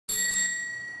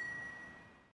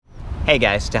Hey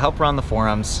guys, to help run the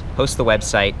forums, host the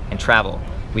website, and travel,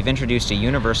 we've introduced a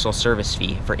universal service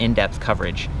fee for in-depth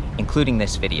coverage, including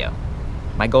this video.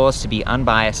 My goal is to be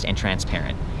unbiased and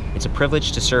transparent. It's a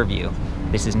privilege to serve you.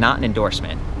 This is not an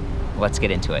endorsement. Let's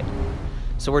get into it.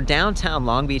 So we're downtown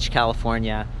Long Beach,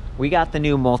 California. We got the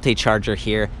new Multicharger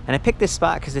here, and I picked this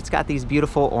spot because it's got these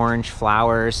beautiful orange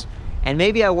flowers. And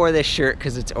maybe I wore this shirt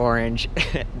because it's orange.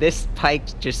 This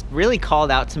bike just really called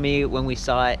out to me when we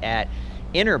saw it at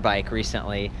Bike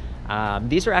recently.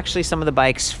 These are actually some of the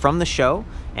bikes from the show,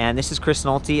 and this is Chris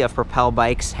Nolte of Propel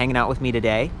Bikes hanging out with me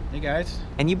today. Hey guys.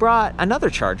 And you brought another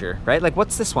Charger, right? Like,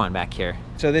 what's this one back here?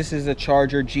 So this is a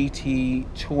Charger GT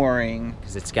Touring.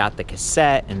 Because it's got the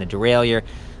cassette and the derailleur.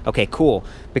 Okay, cool.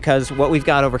 Because what we've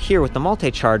got over here with the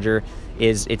Multicharger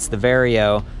is it's the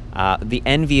Vario, the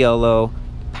Enviolo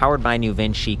powered by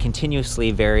NuVinci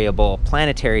continuously variable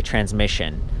planetary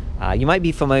transmission. You might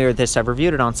be familiar with this. I've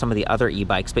reviewed it on some of the other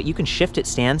e-bikes, but you can shift at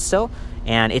standstill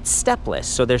and it's stepless.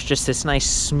 So there's just this nice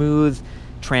smooth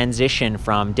transition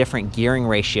from different gearing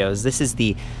ratios. This is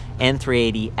the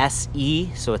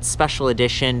N380SE, so it's special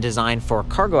edition designed for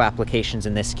cargo applications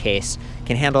in this case.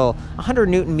 Can handle 100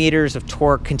 Newton meters of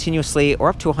torque continuously or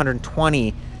up to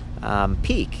 120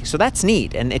 peak. So that's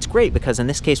neat, and it's great because in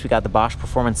this case we got the Bosch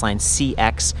Performance Line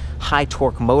CX high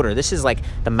torque motor. This is like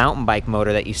the mountain bike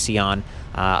motor that you see on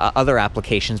other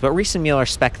applications, but Riese Müller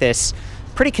spec this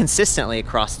pretty consistently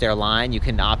across their line. You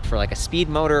can opt for like a speed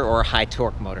motor or a high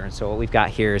torque motor, and so what we've got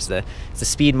here is the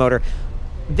speed motor.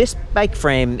 This bike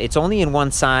frame, it's only in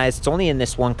one size, it's only in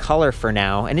this one color for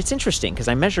now, and it's interesting because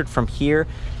I measured from here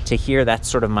to here. That's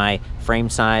sort of my frame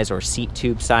size or seat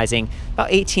tube sizing, about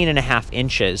 18.5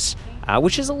 inches,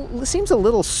 which is seems a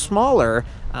little smaller,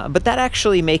 but that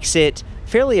actually makes it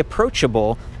fairly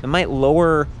approachable. It might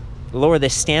lower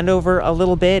this standover a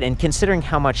little bit, and considering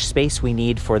how much space we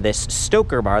need for this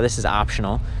stoker bar, this is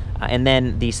optional, and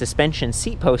then the suspension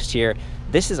seat post here,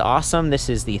 this is awesome. This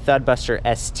is the Thudbuster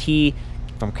ST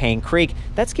from Cane Creek.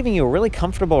 That's giving you a really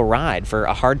comfortable ride for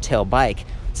a hardtail bike.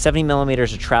 70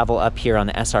 millimeters of travel up here on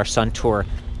the SR Suntour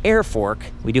air fork.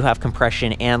 We do have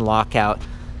compression and lockout,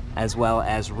 as well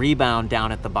as rebound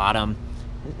down at the bottom.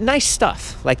 Nice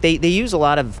stuff. Like they use a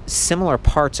lot of similar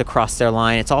parts across their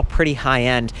line. It's all pretty high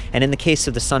end, and in the case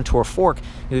of the Suntour fork,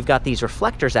 we've got these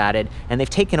reflectors added, and they've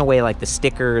taken away like the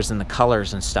stickers and the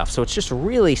colors and stuff. So it's just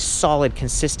really solid,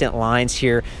 consistent lines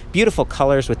here. Beautiful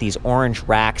colors with these orange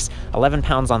racks. 11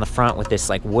 pounds on the front with this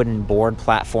like wooden board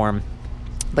platform.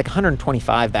 Like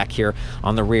 125 back here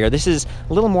on the rear. This is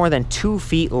a little more than 2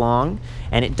 feet long,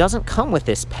 and it doesn't come with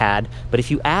this pad, but if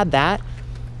you add that,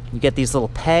 you get these little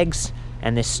pegs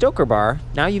and this stoker bar.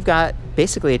 Now you've got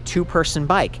basically a two-person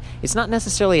bike. It's not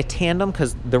necessarily a tandem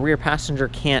because the rear passenger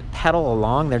can't pedal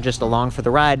along, they're just along for the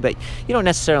ride, but you don't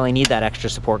necessarily need that extra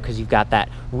support because you've got that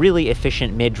really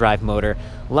efficient mid-drive motor.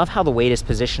 Love how the weight is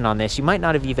positioned on this. You might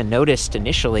not have even noticed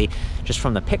initially just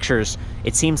from the pictures.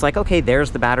 It seems like, okay,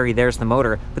 there's the battery, there's the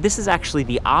motor, but this is actually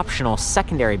the optional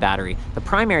secondary battery. The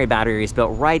primary battery is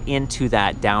built right into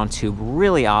that down tube.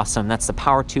 Really awesome. That's the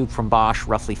power tube from Bosch,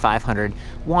 roughly 500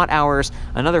 watt hours,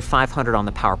 another 500 on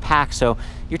the power pack. So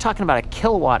you're talking about a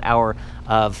kilowatt hour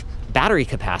of battery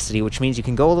capacity, which means you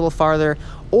can go a little farther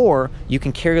or you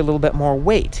can carry a little bit more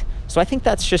weight. So I think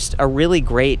that's just a really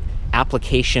great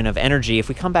application of energy. If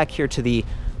we come back here to the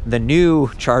new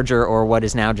Charger, or what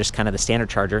is now just kind of the standard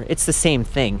Charger, it's the same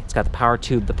thing. It's got the power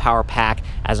tube, the power pack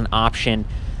as an option.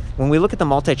 When we look at the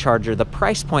Multicharger, the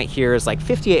price point here is like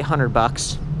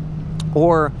 $5,800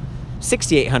 or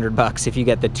 $6,800 if you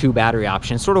get the 2 battery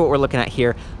option. Sort of what we're looking at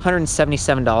here,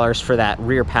 $177 for that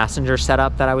rear passenger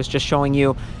setup that I was just showing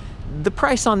you. The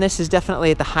price on this is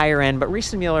definitely at the higher end, but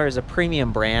Riese Müller is a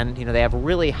premium brand. You know, they have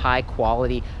really high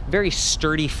quality, very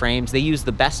sturdy frames. They use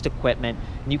the best equipment,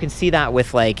 and you can see that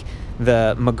with like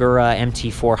the Magura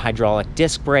MT4 hydraulic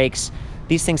disc brakes.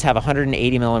 These things have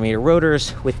 180 millimeter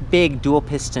rotors with big dual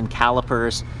piston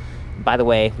calipers. By the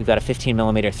way, we've got a 15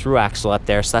 millimeter through axle up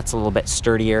there, so that's a little bit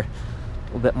sturdier, a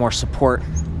little bit more support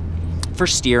for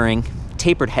steering.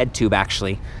 Tapered head tube,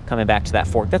 actually, coming back to that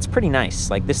fork. That's pretty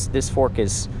nice. Like this fork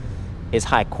is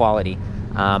high quality.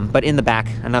 But in the back,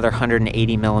 another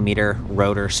 180 millimeter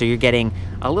rotor. So you're getting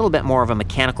a little bit more of a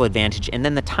mechanical advantage. And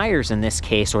then the tires in this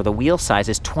case, or the wheel size,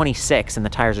 is 26, and the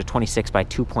tires are 26 by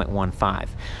 2.15.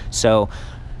 So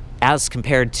as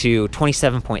compared to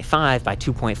 27.5 by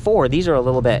 2.4, these are a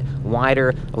little bit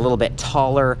wider, a little bit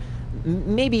taller.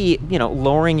 Maybe, you know,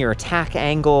 lowering your attack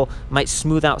angle might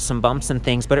smooth out some bumps and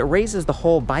things, but it raises the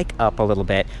whole bike up a little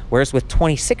bit. Whereas with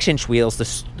 26-inch wheels,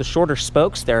 the shorter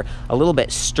spokes, they're a little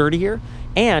bit sturdier,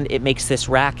 and it makes this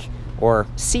rack or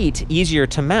seat easier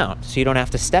to mount, so you don't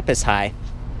have to step as high.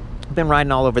 I've been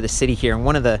riding all over the city here, and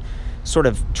one of the sort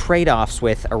of trade-offs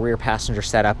with a rear passenger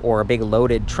setup or a big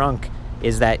loaded trunk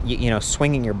is that, you know,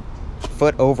 swinging your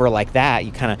foot over like that,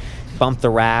 you kind of bump the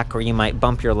rack, or you might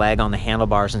bump your leg on the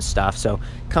handlebars and stuff. So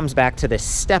it comes back to this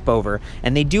step over,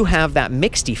 and they do have that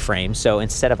mixty frame. So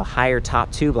instead of a higher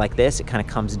top tube like this, it kind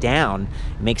of comes down,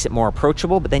 makes it more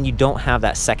approachable, but then you don't have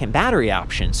that second battery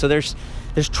option. So there's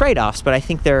trade-offs, but I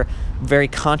think they're very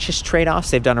conscious trade-offs.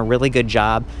 They've done a really good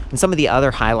job. And some of the other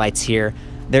highlights here,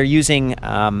 they're using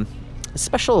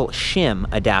special shim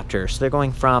adapters. So they're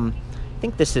going from, I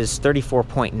think this is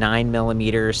 34.9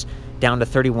 millimeters down to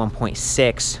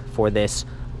 31.6 for this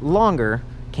longer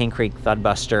Cane Creek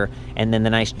Thudbuster, and then the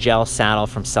nice gel saddle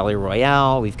from Sully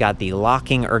Royale. We've got the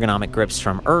locking ergonomic grips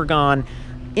from Ergon.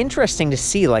 Interesting to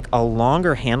see like a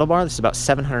longer handlebar. This is about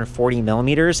 740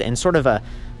 millimeters, and sort of a,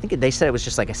 I think they said it was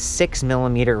just like a 6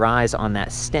 millimeter rise on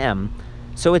that stem.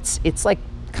 So it's like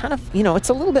kind of, you know, it's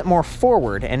a little bit more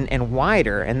forward and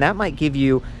wider, and that might give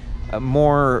you a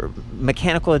more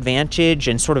mechanical advantage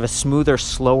and sort of a smoother,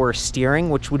 slower steering,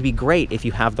 which would be great if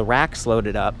you have the racks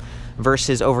loaded up.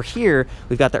 Versus over here,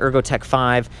 we've got the ErgoTech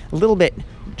 5, a little bit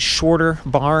shorter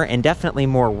bar and definitely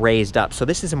more raised up. So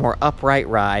this is a more upright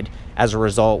ride as a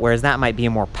result, whereas that might be a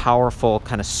more powerful,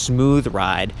 kind of smooth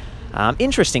ride.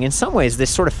 Interesting. In some ways, this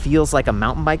sort of feels like a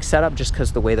mountain bike setup just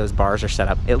because the way those bars are set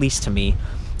up, at least to me.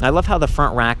 I love how the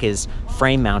front rack is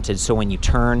frame mounted, so when you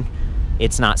turn,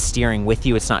 it's not steering with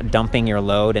you, it's not dumping your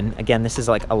load. And again, this is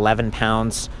like 11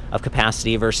 pounds of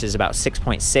capacity versus about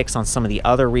 6.6 on some of the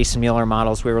other Riese Müller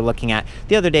models we were looking at.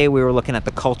 The other day we were looking at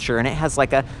the Culture, and it has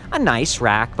like a nice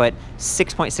rack, but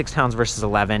 6.6 pounds versus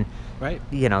 11. Right.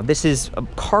 You know, this is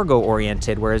cargo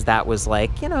oriented, whereas that was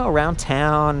like, you know, around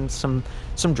town, some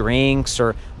drinks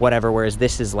or whatever, whereas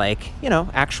this is like, you know,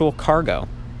 actual cargo.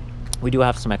 We do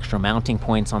have some extra mounting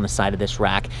points on the side of this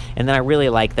rack, and then I really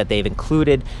like that they've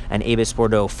included an Abus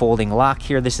Bordeaux folding lock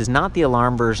here. This is not the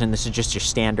alarm version, this is just your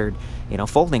standard, you know,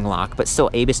 folding lock, but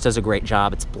still Abus does a great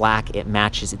job. It's black, it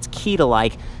matches, it's key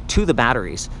to the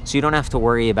batteries, so you don't have to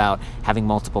worry about having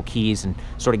multiple keys and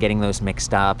sort of getting those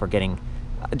mixed up or getting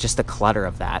just the clutter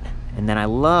of that. And then I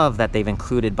love that they've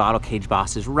included bottle cage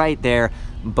bosses right there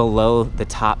below the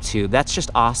top tube. That's just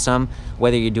awesome,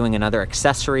 whether you're doing another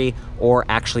accessory or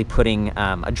actually putting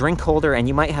a drink holder, and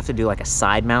you might have to do like a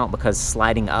side mount because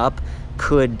sliding up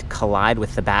could collide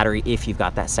with the battery if you've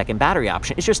got that second battery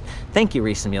option. It's just, thank you,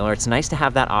 Riese Müller. It's nice to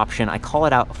have that option. I call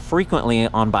it out frequently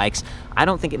on bikes. I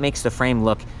don't think it makes the frame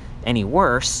look any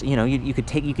worse. You know, you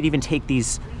could even take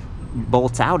these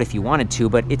bolts out if you wanted to,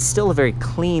 but it's still a very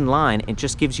clean line. It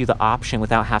just gives you the option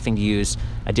without having to use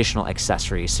additional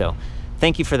accessories. So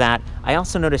thank you for that. I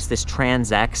also noticed this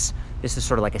Trans X. This is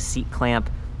sort of like a seat clamp.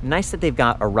 Nice that they've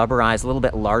got a rubberized, a little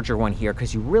bit larger one here,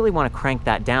 because you really want to crank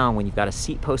that down when you've got a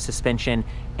seat post suspension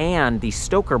and these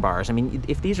stoker bars. I mean,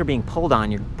 if these are being pulled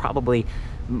on, you're probably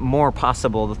more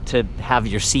possible to have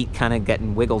your seat kind of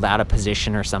getting wiggled out of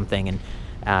position or something. And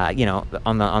you know,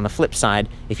 on the flip side,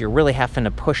 if you're really having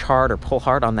to push hard or pull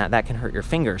hard on that, that can hurt your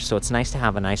fingers. So it's nice to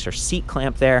have a nicer seat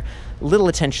clamp there. Little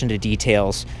attention to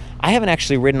details. I haven't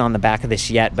actually ridden on the back of this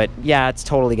yet, but yeah, it's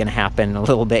totally going to happen a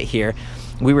little bit here.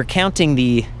 We were counting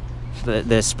the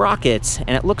sprockets,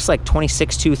 and it looks like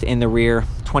 26 tooth in the rear,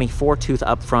 24 tooth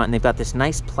up front, and they've got this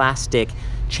nice plastic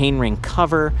chainring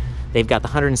cover. They've got the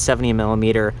 170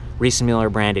 millimeter Riese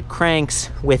Müller branded cranks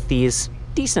with these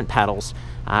decent pedals.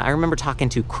 I remember talking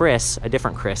to Chris, a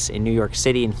different Chris in New York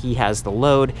City, and he has the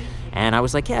Load, and I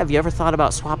was like, yeah, have you ever thought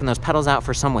about swapping those pedals out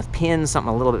for some with pins,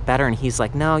 something a little bit better? And he's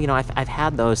like, no, you know, I've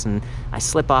had those and I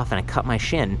slip off and I cut my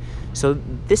shin. So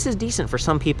this is decent for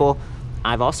some people.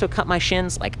 I've also cut my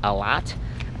shins like a lot.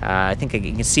 I think you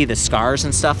can see the scars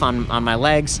and stuff on my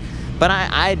legs, but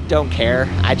I don't care.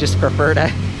 I just prefer to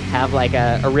have like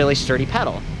a really sturdy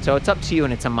pedal. So it's up to you,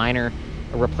 and it's a minor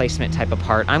replacement type of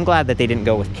part. I'm glad that they didn't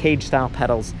go with cage style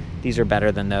pedals. These are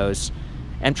better than those.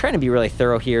 I'm trying to be really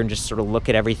thorough here and just sort of look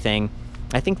at everything.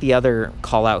 I think the other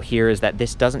call out here is that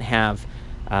this doesn't have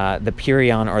the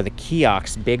Purion or the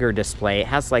Kiox bigger display. It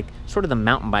has like sort of the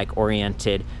mountain bike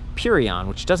oriented Purion,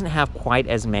 which doesn't have quite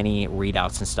as many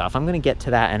readouts and stuff. I'm going to get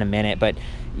to that in a minute, but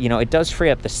you know, it does free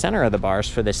up the center of the bars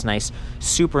for this nice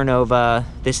Supernova.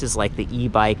 This is like the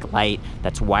e-bike light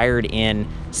that's wired in.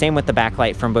 Same with the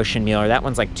backlight from Bosch and Müller. That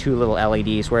one's like 2 little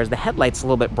LEDs, whereas the headlight's a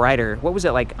little bit brighter. What was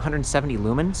it, like 170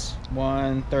 lumens?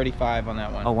 135 on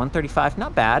that one. Oh, 135,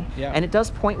 not bad. Yeah. And it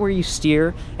does point where you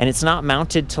steer, and it's not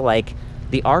mounted to like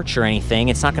the arch or anything.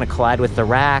 It's not going to collide with the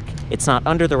rack. It's not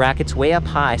under the rack. It's way up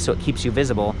high, so it keeps you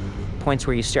visible. points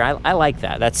where you steer. I like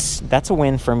that. That's a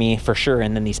win for me for sure.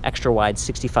 And then these extra wide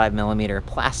 65mm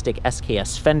plastic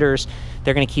SKS fenders,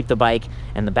 they're going to keep the bike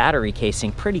and the battery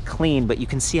casing pretty clean, but you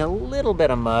can see a little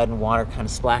bit of mud and water kind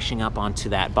of splashing up onto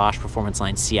that Bosch Performance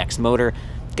Line CX motor.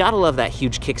 Gotta love that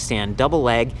huge kickstand. Double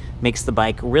leg makes the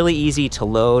bike really easy to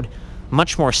load,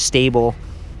 much more stable.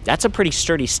 That's a pretty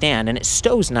sturdy stand, and it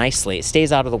stows nicely. It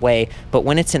stays out of the way, but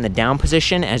when it's in the down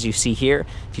position, as you see here,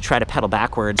 if you try to pedal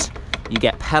backwards, you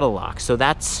get pedal lock. So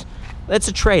that's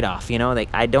a trade-off, you know? Like,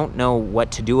 I don't know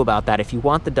what to do about that. If you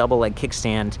want the double leg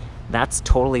kickstand, that's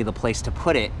totally the place to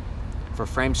put it for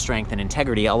frame strength and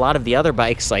integrity. A lot of the other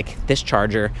bikes, like this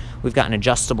Charger, we've got an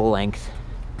adjustable length.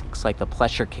 Looks like the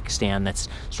Pleasure kickstand that's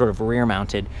sort of rear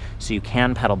mounted, so you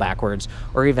can pedal backwards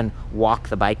or even walk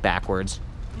the bike backwards,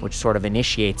 which sort of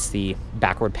initiates the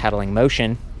backward pedaling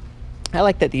motion. I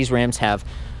like that these rims have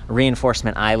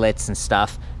reinforcement eyelets and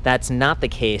stuff. That's not the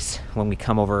case when we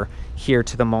come over here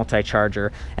to the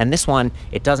Multicharger. And this one,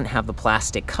 it doesn't have the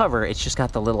plastic cover, it's just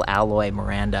got the little alloy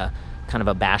Miranda, kind of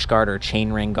a bash guard or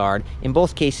chain ring guard. In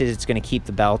both cases, it's gonna keep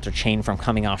the belt or chain from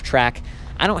coming off track.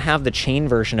 I don't have the chain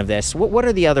version of this. What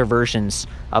are the other versions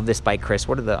of this bike, Chris?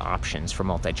 What are the options for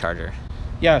Multicharger?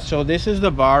 Yeah, so this is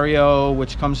the Vario,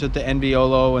 which comes with the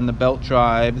Enviolo and the belt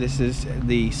drive. This is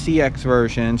the CX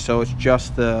version, so it's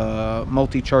just the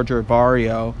Multicharger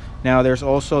Vario. Now there's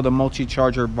also the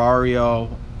Multicharger Vario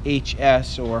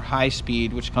HS or high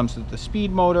speed, which comes with the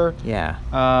speed motor. Yeah.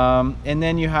 And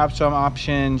then you have some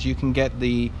options. You can get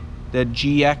the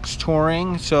GX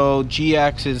Touring. So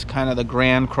GX is kind of the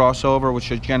grand crossover,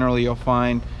 which is generally you'll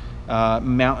find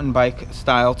mountain bike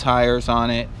style tires on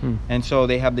it. And so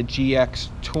they have the GX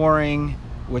Touring,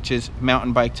 which is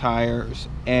mountain bike tires,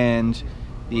 and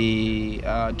the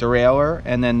derailleur,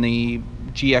 and then the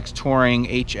GX Touring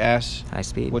HS, high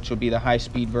speed, which would be the high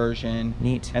speed version.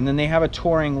 Neat. And then they have a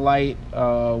Touring Light,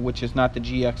 which is not the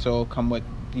GX, so it'll come with,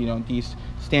 you know, these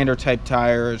standard type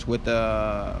tires with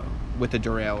the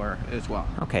derailleur as well.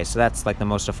 Okay, so that's like the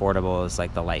most affordable is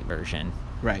like the light version.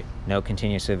 Right. No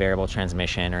continuously variable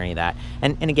transmission or any of that.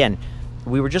 And again,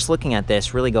 we were just looking at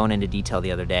this, really going into detail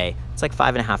the other day. It's like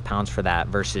 5.5 pounds for that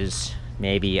versus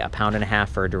maybe 1.5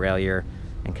 pounds for a derailleur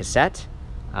and cassette.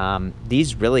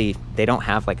 These really, they don't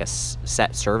have like a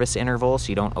set service interval, so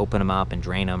you don't open them up and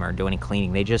drain them or do any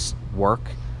cleaning. They just work,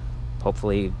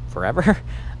 hopefully forever.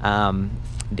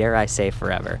 Dare I say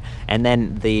forever. And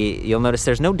then you'll notice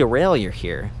there's no derailleur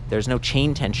here. There's no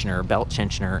chain tensioner or belt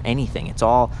tensioner or anything. It's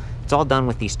all done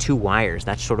with these two wires.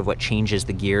 That's sort of what changes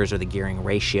the gears or the gearing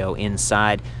ratio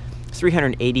inside.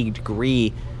 380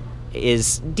 degree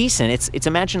is decent. It's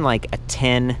imagine like a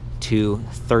 10 to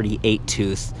 38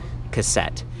 tooth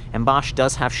cassette. And Bosch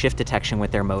does have shift detection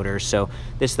with their motors. So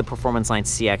this is the Performance Line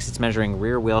CX. It's measuring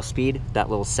rear wheel speed, that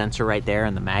little sensor right there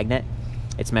and the magnet.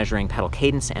 It's measuring pedal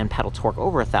cadence and pedal torque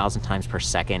over 1,000 times per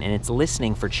second, and it's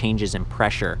listening for changes in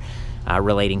pressure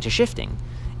relating to shifting,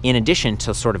 in addition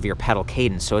to sort of your pedal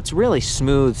cadence. So it's really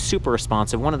smooth, super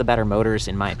responsive, one of the better motors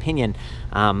in my opinion,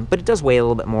 but it does weigh a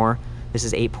little bit more. This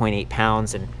is 8.8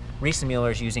 pounds, and Riese Müller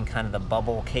is using kind of the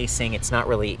bubble casing. It's not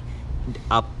really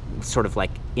up, sort of like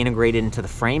integrated into the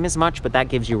frame as much, but that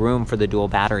gives you room for the dual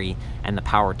battery and the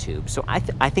power tube. So I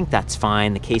think that's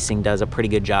fine. The casing does a pretty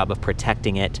good job of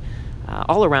protecting it.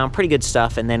 All around, pretty good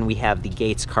stuff. And then we have the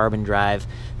Gates carbon drive.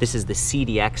 This is the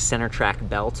CDX center track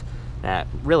belt that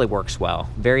really works well.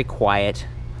 Very quiet,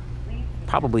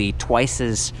 probably twice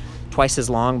as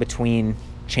long between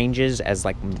changes as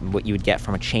like what you would get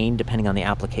from a chain, depending on the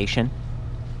application.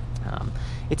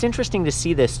 It's interesting to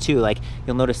see this too. Like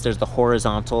you'll notice there's the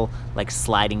horizontal like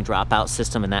sliding dropout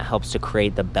system, and that helps to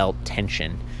create the belt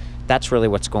tension. That's really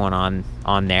what's going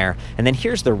on there. And then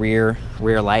here's the rear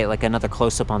light, like another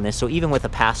close-up on this. So even with a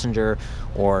passenger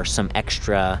or some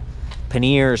extra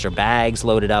panniers or bags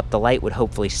loaded up, the light would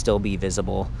hopefully still be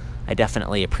visible. I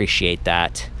definitely appreciate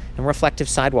that. And reflective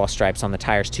sidewall stripes on the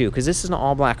tires too, because this is an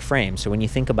all-black frame. So when you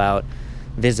think about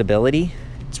visibility,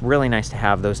 it's really nice to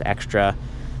have those extra,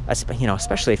 you know,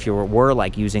 especially if you were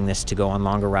like using this to go on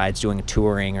longer rides, doing a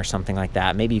touring or something like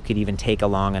that. Maybe you could even take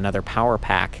along another power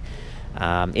pack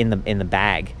in the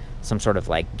bag, some sort of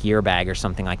like gear bag or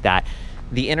something like that.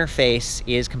 The interface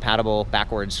is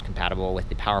backwards compatible with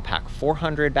the PowerPack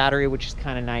 400 battery, which is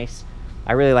kind of nice.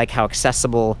 I really like how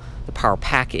accessible the power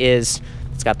pack is.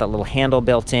 It's got that little handle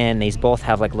built in. These both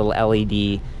have like little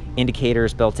LED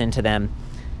indicators built into them.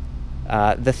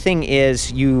 The thing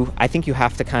is, I think you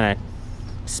have to kind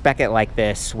of spec it like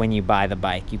this when you buy the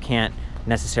bike. You can't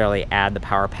necessarily add the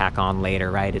power pack on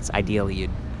later, right? It's ideally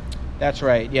you'd... That's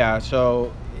right, yeah.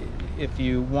 So if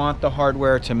you want the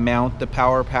hardware to mount the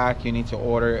power pack, you need to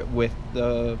order it with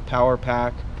the power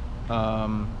pack.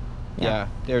 Yeah,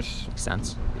 there's makes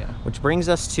sense. Yeah. Which brings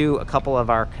us to a couple of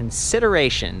our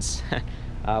considerations.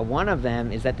 One of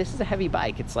them is that this is a heavy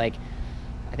bike. It's like,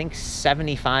 I think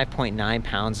 75.9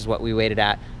 pounds is what we weighed it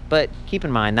at. But keep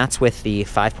in mind, that's with the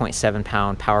 5.7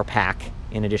 pound power pack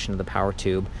in addition to the power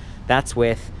tube. That's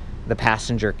with the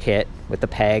passenger kit with the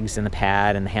pegs and the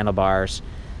pad and the handlebars.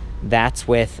 That's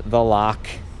with the lock,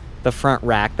 the front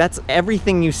rack. That's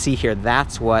everything you see here.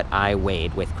 That's what I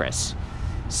weighed with Chris.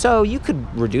 So you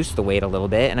could reduce the weight a little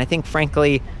bit, and I think,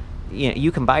 frankly,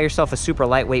 you can buy yourself a super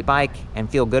lightweight bike and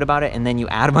feel good about it, and then you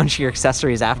add a bunch of your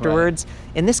accessories afterwards.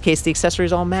 Right. In this case, the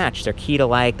accessories all match. They're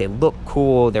key-to-like, they look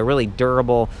cool, they're really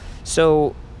durable.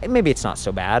 So maybe it's not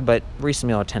so bad, but Riese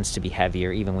Müller tends to be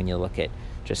heavier, even when you look at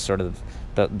just sort of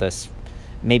the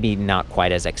maybe not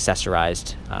quite as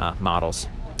accessorized models.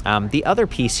 The other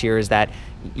piece here is that,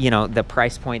 the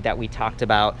price point that we talked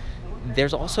about,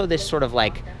 there's also this sort of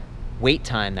like wait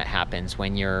time that happens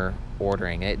when you're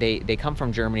ordering. They come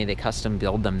from Germany, they custom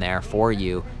build them there for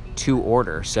you to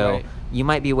order. So right. You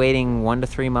might be waiting 1 to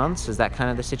 3 months. Is that kind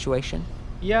of the situation?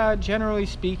 Yeah, generally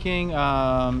speaking,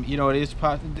 it is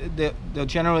they'll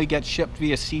generally get shipped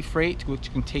via sea freight,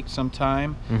 which can take some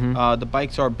time. Mm-hmm. The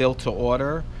bikes are built to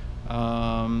order.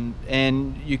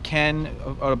 And you can,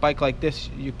 on a bike like this,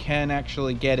 you can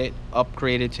actually get it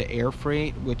upgraded to air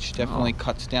freight, which definitely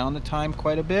cuts down the time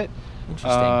quite a bit.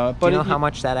 Interesting. Do you know how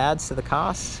much that adds to the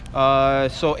cost?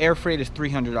 So air freight is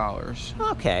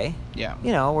 $300. Okay.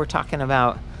 Yeah. We're talking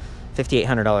about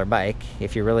 $5,800 bike.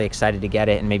 If you're really excited to get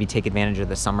it and maybe take advantage of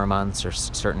the summer months or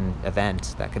certain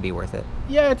event, that could be worth it.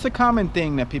 Yeah, it's a common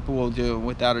thing that people will do,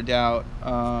 without a doubt.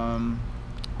 And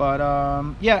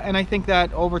I think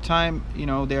that over time,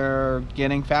 they're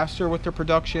getting faster with their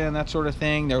production and that sort of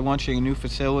thing. They're launching a new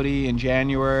facility in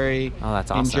January. Oh, that's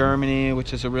awesome. In Germany,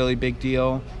 which is a really big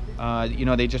deal.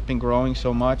 They've just been growing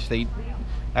so much. They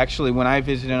actually, when I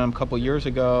visited them a couple years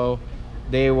ago,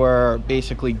 they were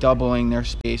basically doubling their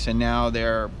space, and now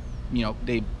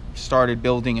they started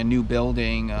building a new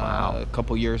building a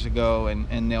couple years ago,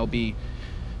 and they'll be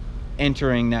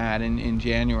entering that in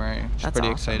January. It's pretty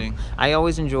awesome. Exciting. I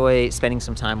always enjoy spending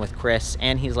some time with Chris,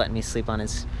 and he's letting me sleep on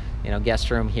his guest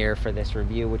room here for this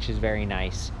review, which is very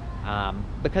nice,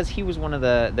 because he was one of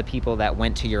the people that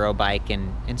went to Eurobike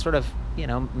and sort of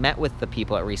met with the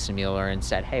people at Riese Müller and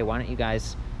said, hey, why don't you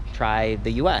guys try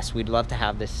the US? We'd love to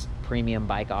have this premium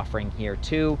bike offering here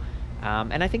too.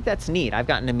 And I think that's neat. I've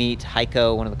gotten to meet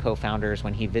Heiko, one of the co-founders,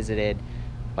 when he visited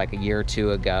like a year or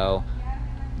two ago.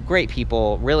 Great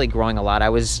people, really growing a lot. I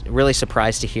was really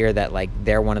surprised to hear that like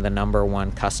they're one of the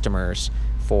 #1 customers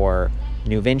for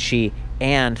NuVinci,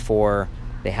 and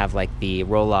they have like the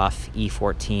roll-off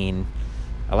E14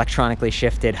 electronically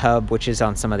shifted hub, which is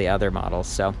on some of the other models.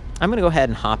 So I'm gonna go ahead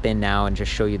and hop in now and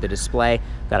just show you the display.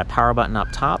 Got a power button up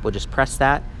top. We'll just press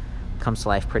that. Comes to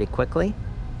life pretty quickly.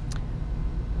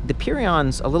 The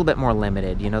Purion's a little bit more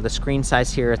limited. The screen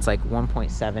size here, it's like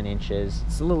 1.7 inches.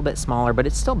 It's a little bit smaller, but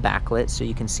it's still backlit, so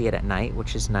you can see it at night,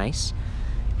 which is nice.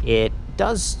 It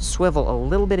does swivel a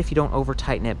little bit if you don't over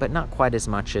tighten it, but not quite as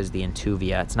much as the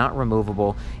Intuvia. It's not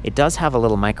removable. It does have a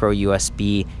little micro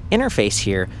USB interface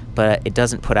here, but it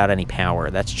doesn't put out any power.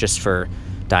 That's just for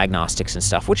diagnostics and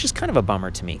stuff, which is kind of a bummer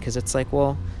to me, because it's like,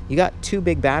 well, you got 2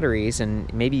 big batteries,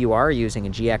 and maybe you are using a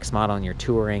GX model and you're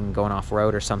touring, going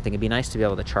off-road or something. It'd be nice to be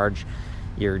able to charge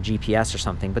your GPS or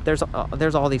something, but there's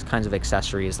all these kinds of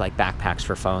accessories like backpacks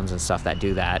for phones and stuff that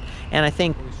do that. And I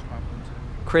think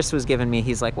Chris was giving me,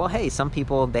 he's like, well, hey, some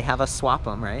people, they have us swap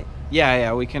them, right?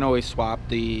 Yeah, we can always swap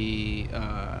the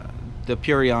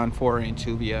Purion for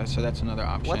Intuvia, so that's another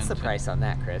option. What's the price on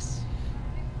that, Chris?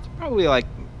 It's probably like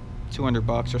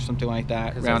 $200 or something like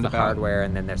that. There's the hardware,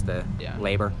 and then there's the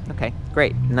labor. Okay,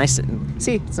 great. Nice.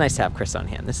 See, it's nice to have Chris on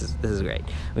hand. This is great.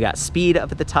 We got speed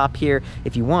up at the top here.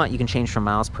 If you want, you can change from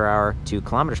miles per hour to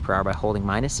kilometers per hour by holding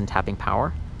minus and tapping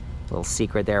power. A little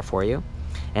secret there for you.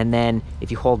 And then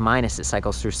if you hold minus, it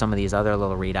cycles through some of these other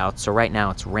little readouts. So right now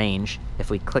it's range. If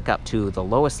we click up to the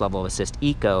lowest level of assist,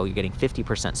 eco, you're getting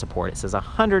 50% support. It says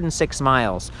 106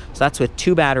 miles. So that's with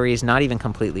 2 batteries, not even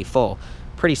completely full.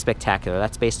 Pretty spectacular.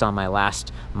 That's based on my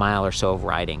last mile or so of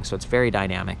riding, so it's very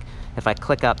dynamic. If I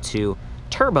click up to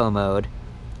turbo mode,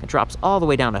 it drops all the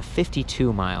way down to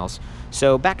 52 miles.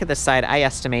 So back at the side, I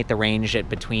estimate the range at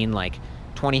between like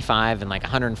 25 and like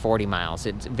 140 miles.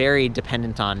 It's very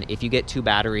dependent on if you get 2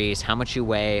 batteries, how much you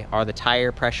weigh, are the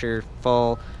tire pressure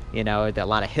full, a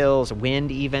lot of hills,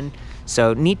 wind even.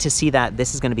 So neat to see that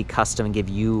this is going to be custom and give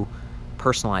you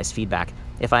personalized feedback.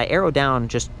 If I arrow down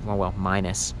just, well,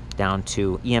 minus, down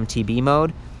to EMTB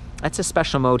mode. That's a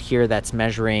special mode here that's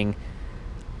measuring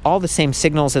all the same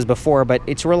signals as before, but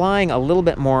it's relying a little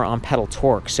bit more on pedal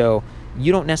torque. So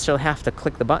you don't necessarily have to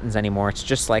click the buttons anymore. It's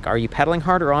just like, are you pedaling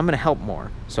harder? Oh, I'm going to help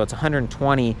more. So it's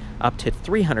 120 up to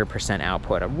 300%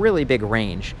 output, a really big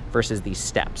range versus these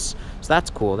steps. So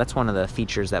that's cool. That's one of the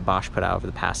features that Bosch put out over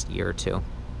the past year or two.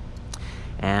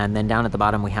 And then down at the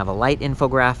bottom, we have a light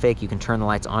infographic. You can turn the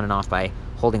lights on and off by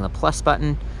holding the plus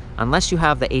button, unless you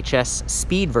have the HS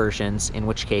speed versions, in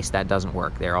which case that doesn't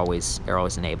work. They're always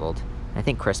enabled. I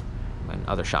think Chris and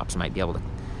other shops might be able to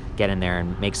get in there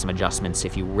and make some adjustments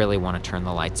if you really want to turn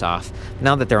the lights off.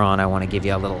 Now that they're on, I want to give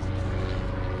you a little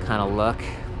kind of look.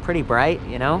 Pretty bright,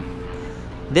 you know?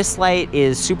 This light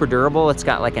is super durable. It's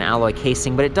got like an alloy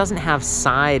casing, but it doesn't have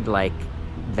side like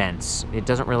vents. It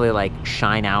doesn't really like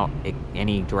shine out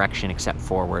any direction except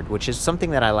forward, which is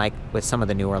something that I like with some of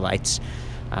the newer lights.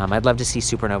 I'd love to see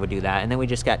Supernova do that. And then we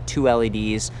just got 2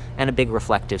 LEDs and a big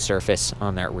reflective surface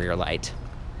on that rear light.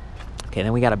 Okay,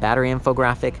 then we got a battery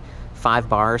infographic, 5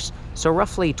 bars, so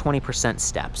roughly 20%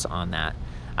 steps on that.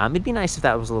 It'd be nice if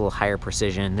that was a little higher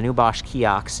precision. The new Bosch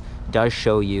kiosk does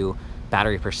show you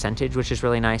battery percentage, which is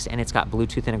really nice, and it's got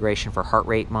Bluetooth integration for heart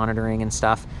rate monitoring and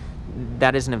stuff.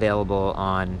 That isn't available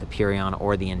on the Purion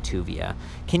or the Intuvia.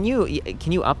 Can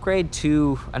you upgrade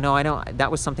to? No, I don't.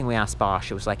 That was something we asked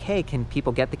Bosch. It was like, hey, can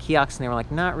people get the kiosks? And they were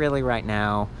like, not really right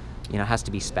now. You know, it has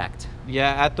to be spec'd.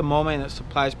 Yeah, at the moment, the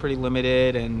supply is pretty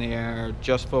limited, and they're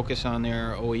just focused on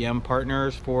their OEM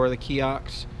partners for the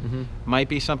kiosks. Mm-hmm. Might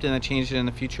be something that changes in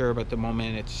the future, but at the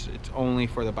moment, it's only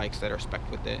for the bikes that are spec'd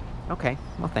with it. Okay,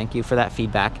 well, thank you for that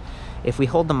feedback. If we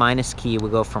hold the minus key, we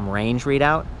go from range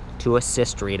readout to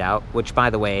assist readout, which, by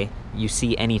the way, you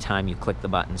see anytime you click the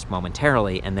buttons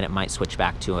momentarily, and then it might switch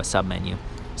back to a submenu.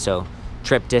 So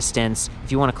trip distance,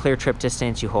 if you want to clear trip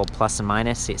distance, you hold plus and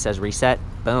minus. See, it says reset,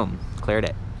 boom, cleared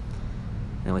it.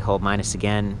 Then we hold minus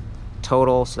again,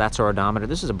 total, so that's our odometer.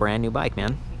 This is a brand new bike,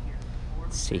 man.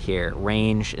 Let's see here,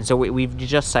 range, and so we've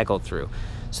just cycled through.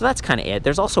 So that's kind of it.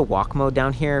 There's also walk mode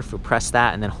down here. If we press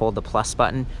that and then hold the plus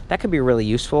button, that could be really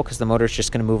useful because the motor's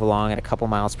just going to move along at a couple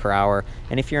miles per hour.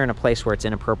 And if you're in a place where it's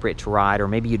inappropriate to ride, or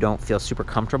maybe you don't feel super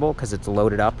comfortable because it's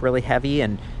loaded up really heavy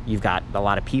and you've got a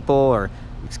lot of people, or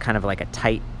it's kind of like a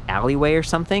tight alleyway or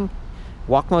something,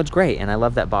 walk mode's great. And I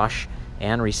love that Bosch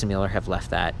and Riese Müller have left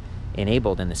that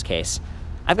enabled in this case.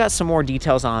 I've got some more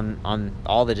details on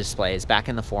all the displays back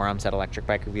in the forums at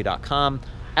ElectricBikeReview.com.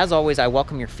 As always, I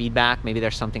welcome your feedback. Maybe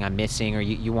there's something I'm missing or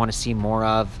you want to see more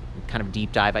of, kind of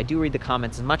deep dive. I do read the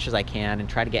comments as much as I can and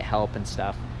try to get help and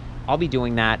stuff. I'll be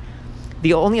doing that.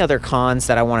 The only other cons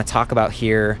that I want to talk about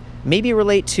here maybe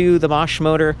relate to the Bosch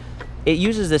motor. It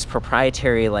uses this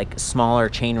proprietary, like, smaller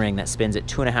chainring that spins at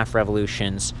 2.5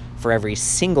 revolutions for every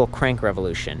single crank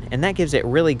revolution. And that gives it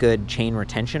really good chain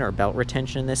retention, or belt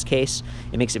retention in this case.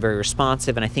 It makes it very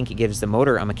responsive, and I think it gives the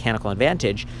motor a mechanical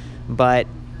advantage. But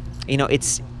you know,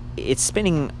 it's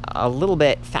spinning a little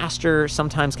bit faster,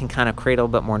 sometimes can kind of create a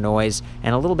little bit more noise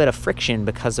and a little bit of friction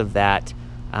because of that.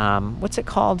 What's it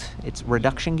called? It's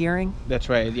reduction gearing? That's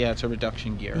right, yeah, it's a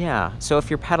reduction gear. Yeah, so if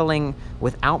you're pedaling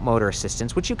without motor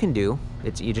assistance, which you can do,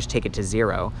 you just take it to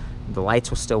 0, the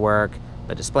lights will still work,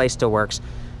 the display still works,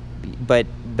 but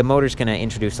the motor's gonna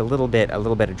introduce a little bit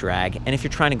of drag. And if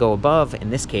you're trying to go above, in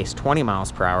this case, 20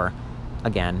 miles per hour,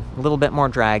 again, a little bit more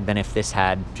drag than if this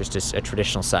had just a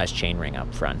traditional size chainring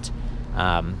up front.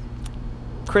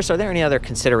 Chris, are there any other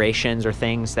considerations or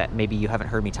things that maybe you haven't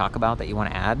heard me talk about that you want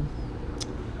to add?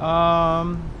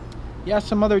 Yeah,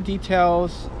 some other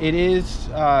details. It is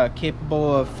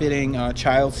capable of fitting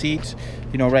child seats.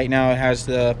 You know, right now it has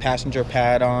the passenger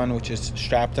pad on, which is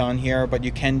strapped on here, but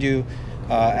you can do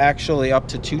actually up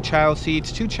to 2 child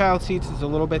seats. 2 child seats is a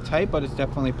little bit tight, but it's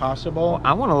definitely possible.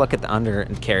 I want to look at the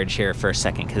undercarriage here for a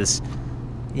second, because,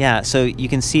 yeah, so you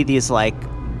can see these, like,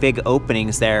 big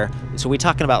openings there. So we're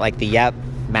talking about, like, the Yep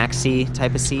Maxi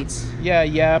type of seats? Yeah,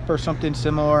 Yep or something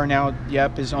similar. Now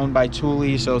Yep is owned by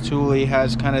Thule, so Thule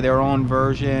has kind of their own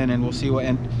version, and we'll see what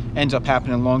ends up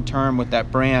happening long term with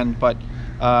that brand. But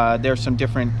there's some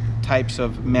different types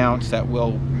of mounts that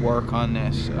will work on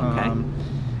this. Okay.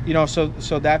 You know, so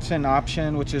that's an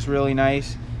option, which is really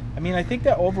nice. I mean, I think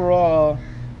that overall,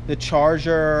 the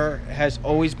Charger has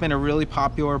always been a really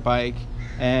popular bike,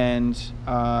 and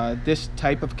this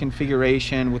type of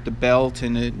configuration with the belt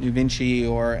and the NuVinci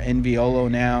or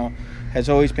Enviolo now has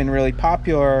always been really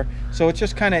popular. So it's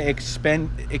just kind of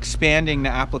expanding the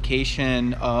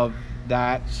application of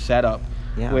that setup,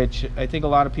 yeah, which I think a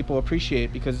lot of people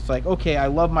appreciate, because it's like, okay, I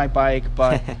love my bike,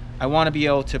 but I want to be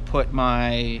able to put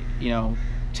my,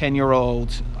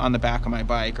 10-year-old on the back of my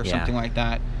bike or something like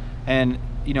that. And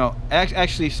you know,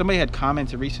 actually somebody had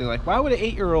commented recently, like, why would an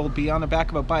 8-year-old be on the back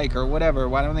of a bike or whatever?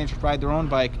 Why don't they just ride their own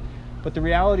bike? But the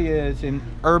reality is, in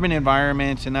urban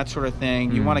environments and that sort of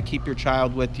thing, you want to keep your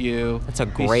child with you. That's a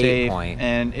be great safe, point.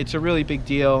 and it's a really big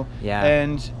deal. Yeah.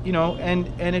 And you know, and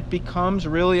it becomes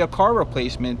really a car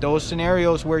replacement. Those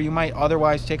scenarios where you might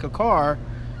otherwise take a car,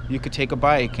 you could take a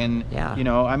bike. And Yeah. you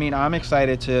know, I mean, I'm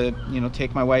excited to, you know,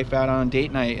 take my wife out on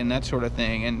date night and that sort of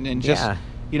thing. And just,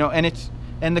 you know,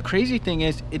 and the crazy thing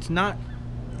is, it's not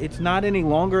any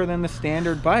longer than the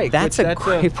standard bike. That's a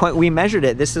great point. We measured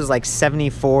it. This is like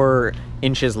 74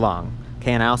 inches long.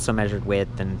 Okay, and I also measured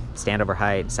width and standover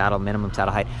height, minimum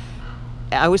saddle height.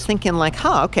 I was thinking like,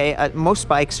 okay, most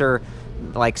bikes are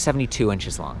like 72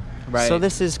 inches long. Right. So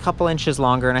this is a couple inches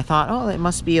longer, and I thought, oh, it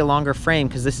must be a longer frame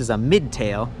because this is a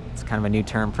midtail. It's kind of a new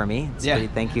term for me.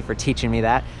 Thank you for teaching me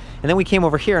that. And then we came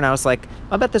over here and I was like,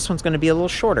 I bet this one's going to be a little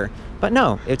shorter. But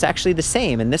no, it's actually the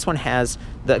same. And this one has,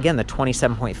 the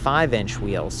 27.5 inch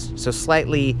wheels. So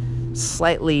slightly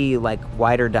like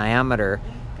wider diameter.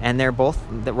 And they're both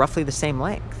roughly the same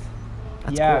length.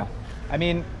 That's cool. I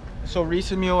mean, so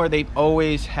Riese Müller, they've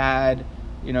always had,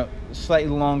 you know,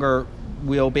 slightly longer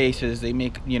wheelbases. They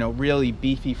make, you know, really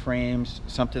beefy frames,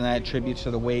 something that attributes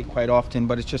to the weight quite often.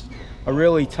 But it's just a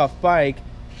really tough bike.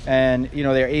 And you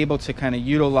know, they're able to kind of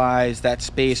utilize that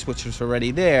space which was already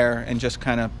there and just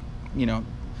kind of, you know,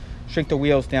 shrink the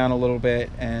wheels down a little bit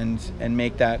and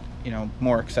make that, you know,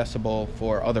 more accessible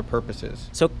for other purposes.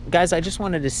 So guys, I just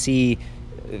wanted to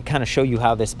kind of show you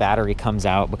how this battery comes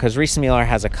out, because Riese Müller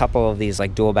has a couple of these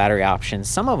like dual battery options.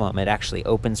 Some of them it actually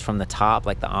opens from the top,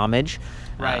 like the homage.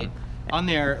 Right. On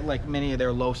their, like many of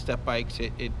their low step bikes,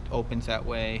 it opens that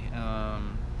way.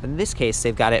 In this case,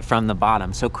 they've got it from the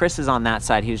bottom. So Chris is on that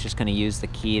side. He was just going to use the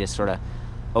key to sort of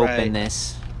open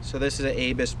this. So this is an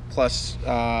ABIS Plus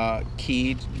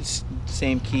key,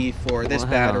 same key for this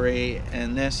battery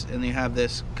and this, and you have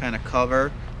this kind of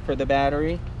cover for the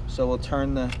battery. So we'll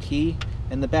turn the key,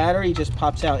 and the battery just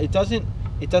pops out. It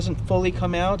doesn't fully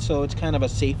come out, so it's kind of a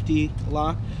safety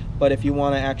lock. But if you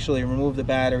want to actually remove the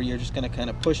battery, you're just going to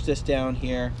kind of push this down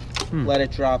here, let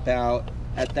it drop out.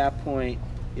 At that point,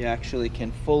 you actually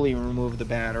can fully remove the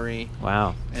battery.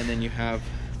 Wow. And then you have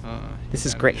this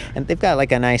is great. And they've got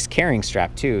like a nice carrying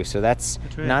strap too, so that's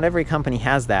right. Not every company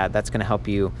has that. That's going to help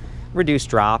you reduce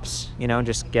drops, you know,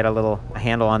 just get a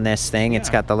handle on this thing. It's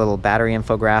got the little battery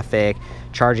infographic,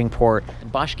 charging port.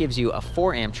 Bosch gives you a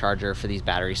 4-amp charger for these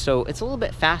batteries, so it's a little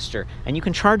bit faster, and you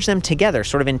can charge them together,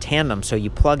 sort of in tandem. So you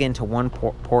plug into one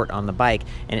port on the bike,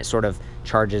 and it sort of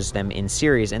charges them in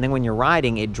series, and then when you're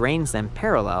riding, it drains them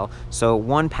parallel, so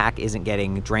one pack isn't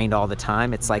getting drained all the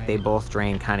time. It's like they both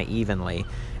drain kind of evenly.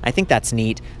 I think that's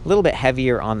neat. A little bit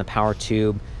heavier on the power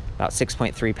tube, about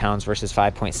 6.3 pounds versus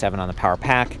 5.7 on the power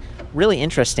pack. Really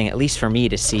interesting, at least for me,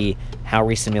 to see how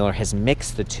Riese Müller has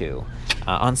mixed the two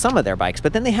on some of their bikes.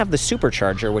 But then they have the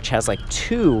supercharger, which has like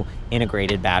 2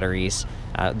 integrated batteries.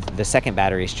 The second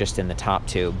battery is just in the top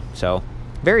tube. So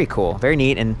very cool, very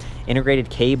neat, and integrated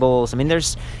cables. I mean,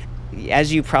 there's,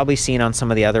 as you've probably seen on some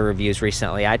of the other reviews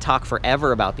recently, I talk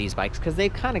forever about these bikes because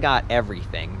they've kind of got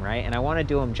everything, right? And I want to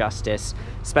do them justice,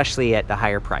 especially at the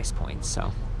higher price points.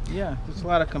 So yeah, there's a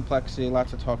lot of complexity,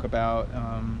 lots to talk about.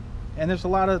 And there's a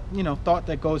lot of, you know, thought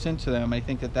that goes into them. I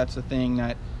think that that's the thing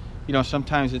that, you know,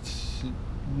 sometimes it's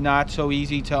not so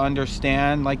easy to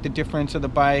understand, like the difference of the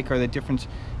bike or the difference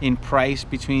in price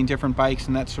between different bikes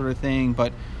and that sort of thing.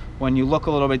 But when you look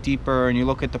a little bit deeper and you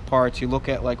look at the parts, you look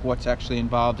at like what's actually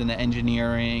involved in the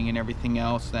engineering and everything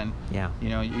else, then you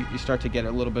know, you start to get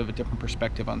a little bit of a different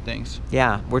perspective on things.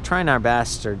 Yeah, we're trying our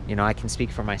best, or, you know, I can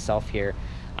speak for myself here.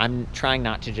 I'm trying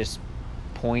not to just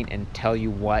point and tell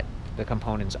you what the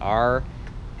components are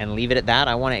and leave it at that.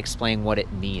 I want to explain what it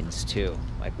means too,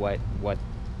 like what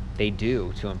they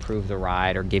do to improve the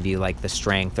ride or give you like the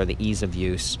strength or the ease of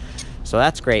use. So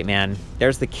that's great, man.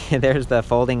 There's the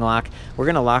folding lock. We're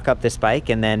gonna lock up this bike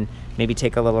and then maybe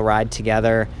take a little ride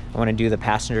together. I want to do the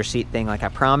passenger seat thing like I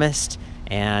promised,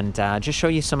 and just show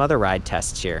you some other ride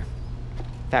tests here.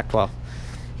 In fact, while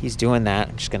he's doing that,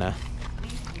 I'm just gonna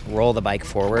roll the bike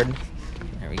forward.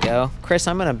 There we go. Chris,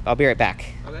 I'll be right back.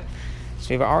 Okay. So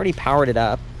we've already powered it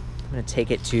up. I'm gonna take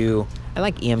it to, I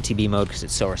like EMTB mode because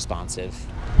it's so responsive.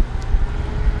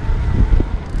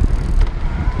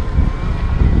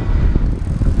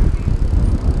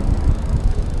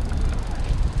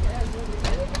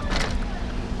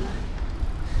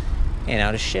 And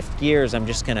now to shift gears, I'm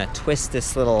just gonna twist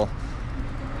this little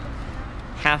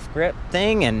half grip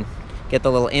thing and get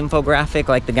the little infographic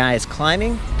like the guy is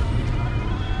climbing.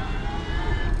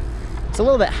 It's a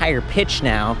little bit higher pitch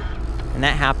now, And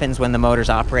that happens when the motor's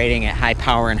operating at high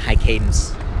power and high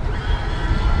cadence.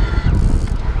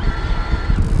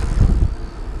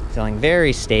 Feeling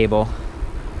very stable.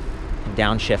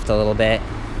 Downshift a little bit.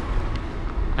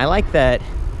 I like that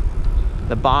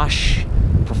the Bosch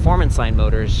Performance Line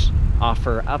motors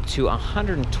offer up to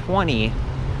 120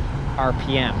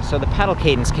 RPM. So the pedal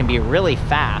cadence can be really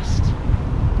fast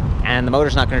and the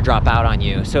motor's not going to drop out on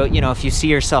you. So, you know, if you see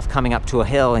yourself coming up to a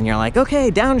hill and you're like, okay,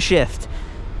 downshift,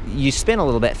 you spin a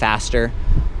little bit faster,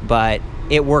 but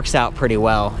it works out pretty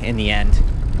well in the end.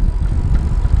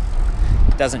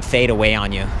 It doesn't fade away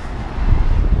on you.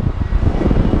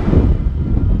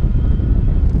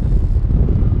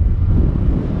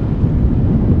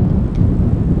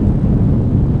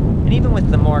 And even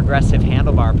with the more aggressive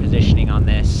handlebar positioning on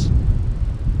this,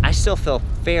 I still feel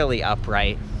fairly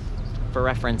upright. For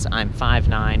reference, I'm 5'9",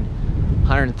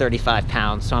 135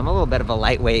 pounds, so I'm a little bit of a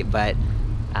lightweight, but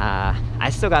I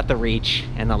still got the reach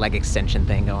and the leg extension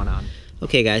thing going on.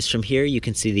 Okay guys, from here you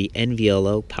can see the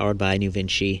Enviolo powered by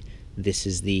NuVinci. This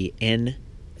is the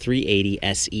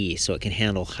N380SE, so it can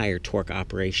handle higher torque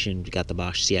operation. We got the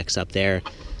Bosch CX up there.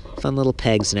 Fun little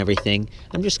pegs and everything.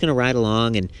 I'm just gonna ride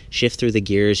along and shift through the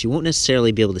gears. You won't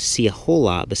necessarily be able to see a whole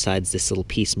lot besides this little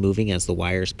piece moving as the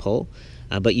wires pull,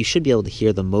 but you should be able to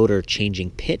hear the motor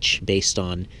changing pitch based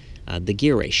on the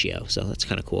gear ratio, so that's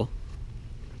kind of cool.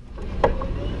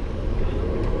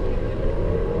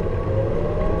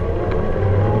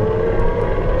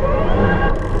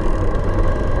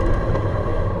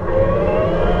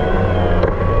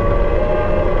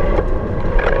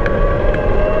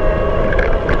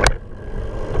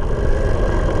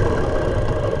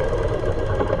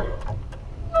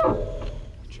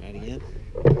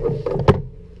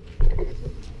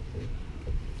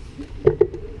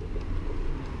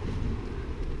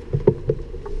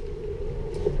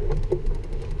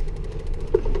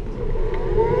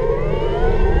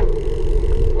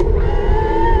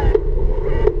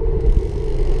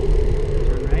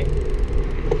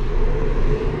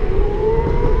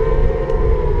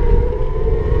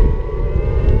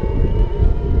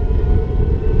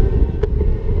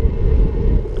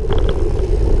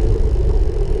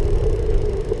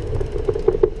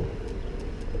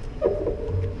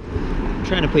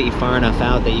 Trying to put you far enough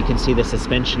out that you can see the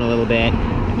suspension a little bit,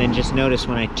 and then just notice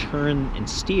when I turn and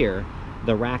steer,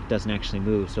 the rack doesn't actually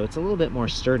move, so it's a little bit more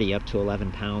sturdy, up to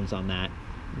 11 pounds on that.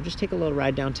 And just take a little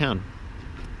ride downtown.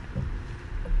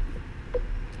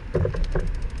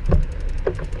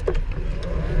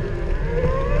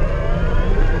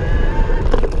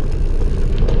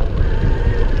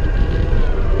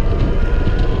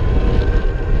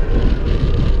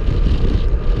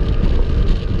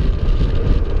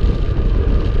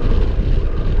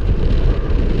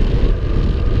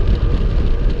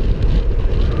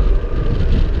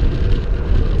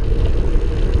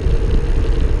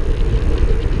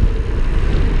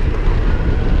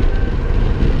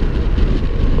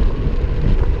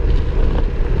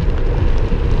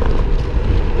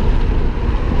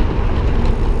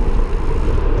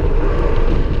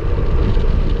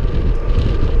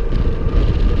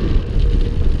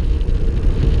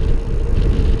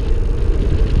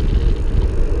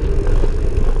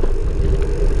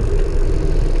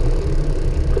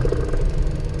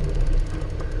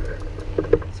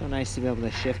 Nice to be able to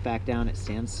shift back down at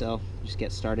standstill, just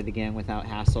get started again without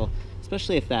hassle,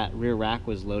 especially if that rear rack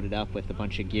was loaded up with a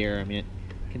bunch of gear. I mean, it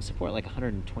can support like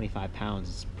 125 pounds.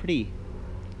 It's pretty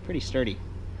sturdy.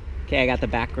 Okay, I got the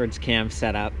backwards cam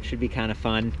set up. Should be kind of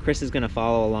fun. Chris is going to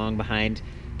follow along behind.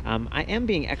 I am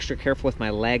being extra careful with my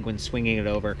leg when swinging it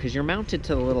over because you're mounted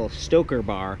to the little stoker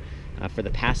bar for the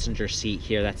passenger seat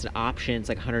here. That's an option. It's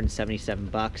like 177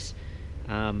 bucks.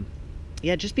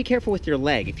 Yeah, just be careful with your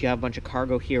leg if you have a bunch of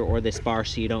cargo here or this bar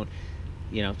so you don't,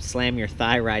 you know, slam your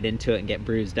thigh right into it and get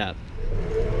bruised up.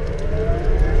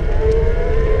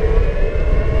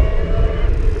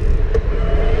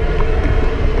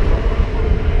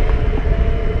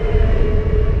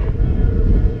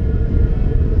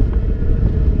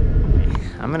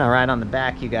 I'm gonna ride on the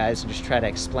back, you guys, and just try to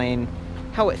explain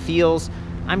how it feels.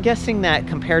 I'm guessing that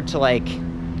compared to like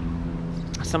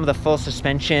some of the full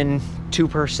suspension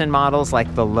two-person models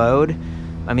like the Load,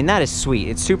 I mean, that is sweet.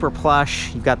 It's super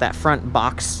plush. You've got that front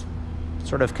box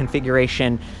sort of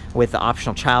configuration with the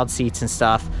optional child seats and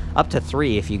stuff, up to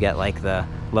 3 if you get like the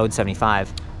Load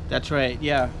 75. That's right,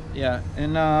 yeah.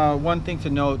 And one thing to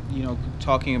note, you know,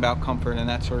 talking about comfort and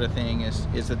that sort of thing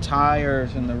is the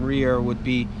tires in the rear would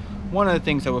be one of the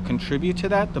things that would contribute to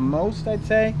that the most, I'd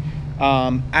say.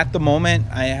 At the moment,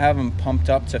 I have them pumped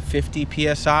up to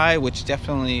 50 psi, which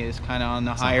definitely is kind of on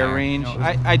the higher range.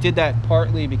 I did that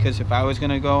partly because if I was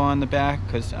going to go on the back,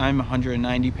 because I'm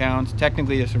 190 pounds,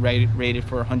 technically it's rated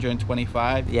for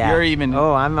 125. Yeah. You're even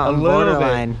I'm a little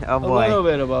bit, a little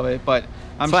bit above it, but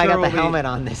I'm That's sure why I got the helmet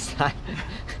on this time.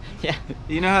 Yeah.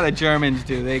 You know how the Germans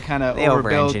do; they kind of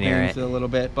overbuild things a little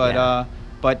bit,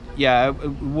 but yeah, I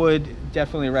would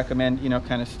definitely recommend, you know,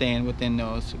 kind of staying within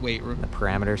those weight room. The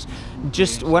parameters.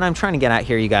 Just what I'm trying to get at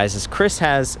here, you guys, is Chris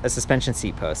has a suspension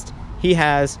seat post. He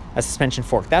has a suspension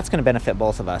fork. That's going to benefit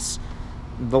both of us.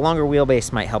 The longer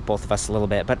wheelbase might help both of us a little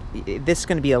bit, but this is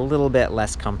going to be a little bit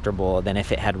less comfortable than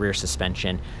if it had rear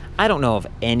suspension. I don't know of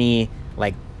any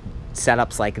like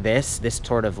setups like this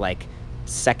sort of like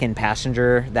second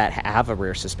passenger that have a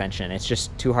rear suspension. It's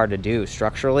just too hard to do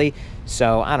structurally.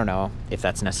 So I don't know if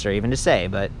that's necessary even to say,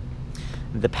 but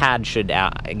the pad should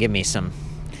give me some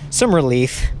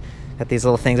relief. Got these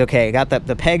little things. Okay, got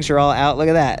the pegs are all out. Look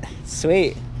at that.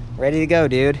 Sweet. Ready to go,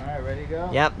 dude. All right, ready to go?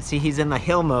 Yep. See, he's in the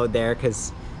hill mode there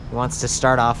because he wants to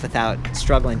start off without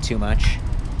struggling too much.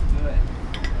 Good.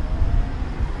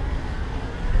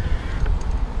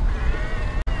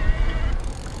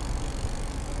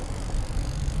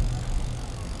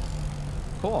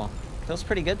 Cool. Feels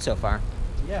pretty good so far.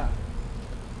 Yeah.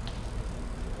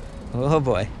 Oh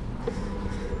boy.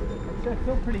 I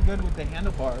feel pretty good with the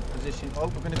handlebar position. Oh,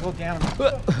 we're gonna go down.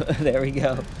 There we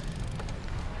go.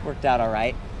 Worked out all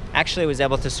right. Actually, I was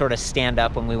able to sort of stand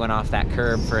up when we went off that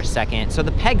curb for a second. So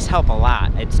the pegs help a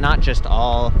lot. It's not just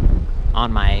all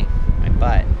on my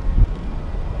butt.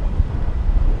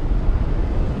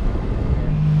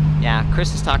 Yeah,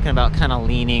 Chris is talking about kind of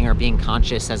leaning or being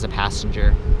conscious as a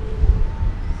passenger.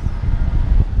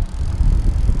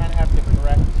 Kind of have to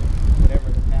correct whatever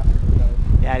the passenger does.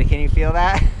 Yeah, can you feel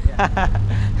that?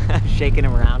 Yeah. Shaking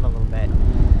him around a little bit.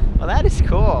 Well, that is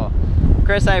cool.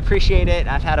 Chris, I appreciate it.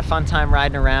 I've had a fun time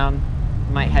riding around.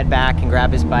 Might head back and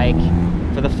grab his bike.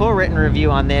 For the full written review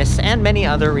on this and many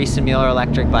other Riese Müller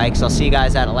electric bikes, I'll see you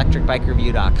guys at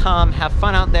ElectricBikeReview.com. Have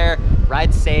fun out there,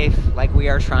 ride safe like we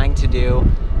are trying to do,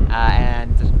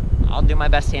 and I'll do my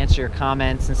best to answer your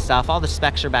comments and stuff. All the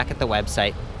specs are back at the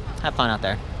website. Have fun out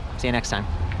there. See you next time.